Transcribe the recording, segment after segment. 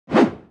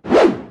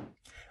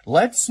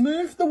let's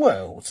move the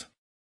world.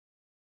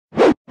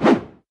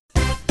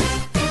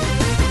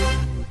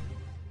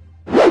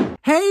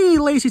 Hey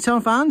Lazy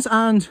Town fans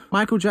and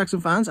Michael Jackson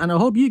fans, and I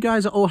hope you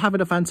guys are all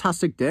having a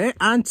fantastic day.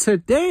 And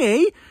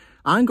today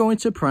I'm going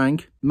to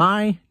prank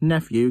my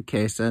nephew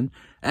Kaysen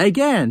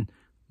again,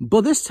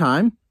 but this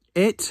time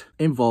it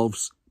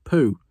involves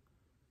poo,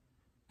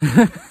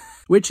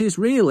 which is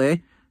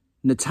really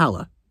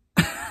Nutella.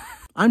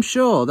 I'm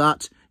sure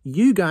that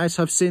you guys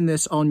have seen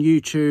this on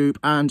YouTube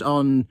and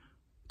on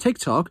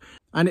TikTok,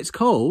 and it's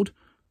called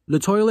the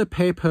toilet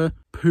paper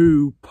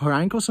poo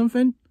prank or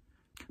something.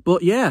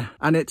 But yeah,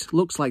 and it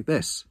looks like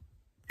this.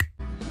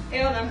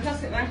 Hey, hold on,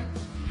 pass it there.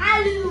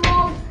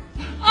 Hello.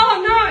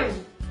 Oh no!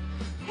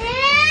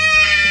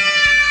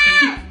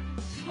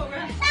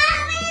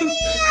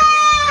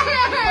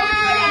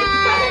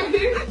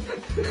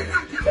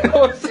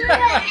 What's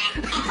that?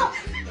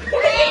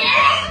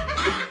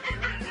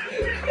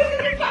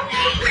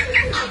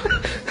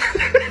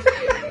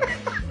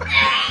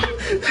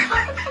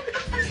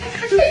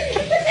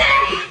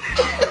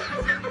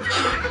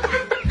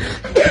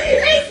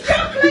 It's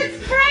chocolate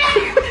spread!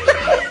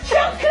 It's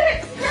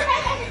chocolate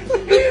spread!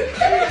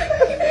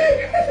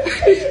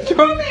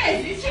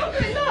 It's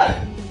chocolate, look!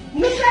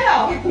 Nutella!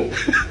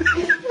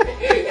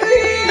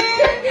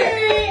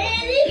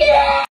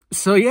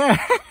 So yeah,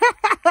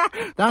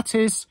 that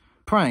is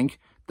prank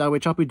that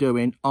which I'll be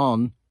doing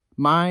on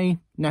my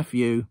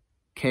nephew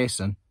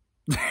Kaysen.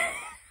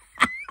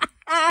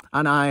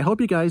 And I hope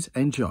you guys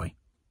enjoy.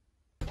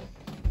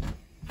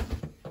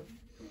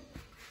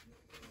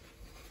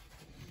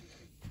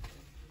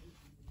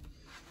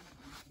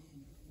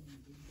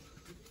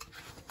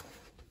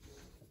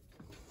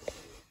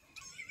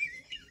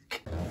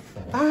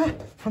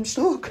 I'm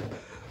stuck.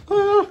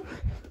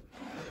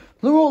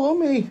 They're all on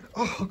me.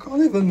 Oh, I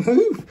can't even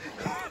move.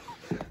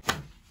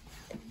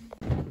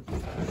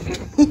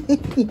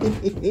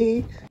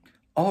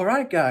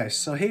 Alright guys,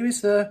 so here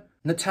is the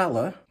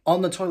Nutella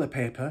on the toilet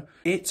paper.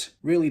 It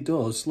really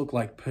does look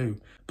like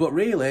poo, but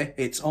really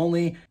it's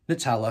only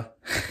Nutella.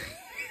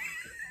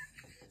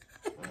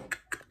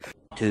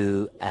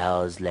 2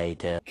 hours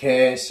later.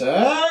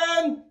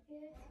 Kaysen!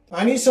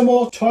 I need some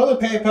more toilet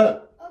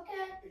paper.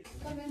 Okay,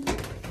 come in.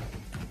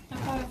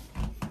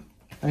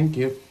 Thank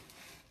you.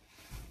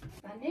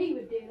 I knew you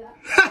would do that.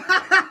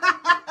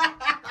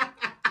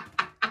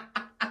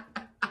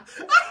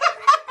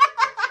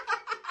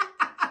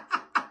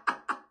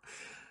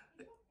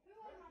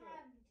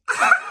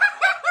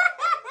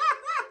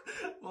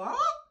 What?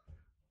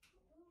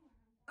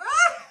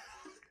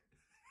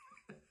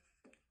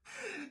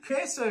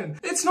 Kaysen,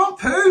 it's not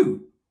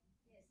poo.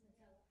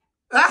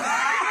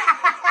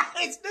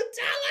 It's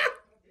Nutella.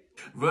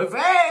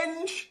 Revenge.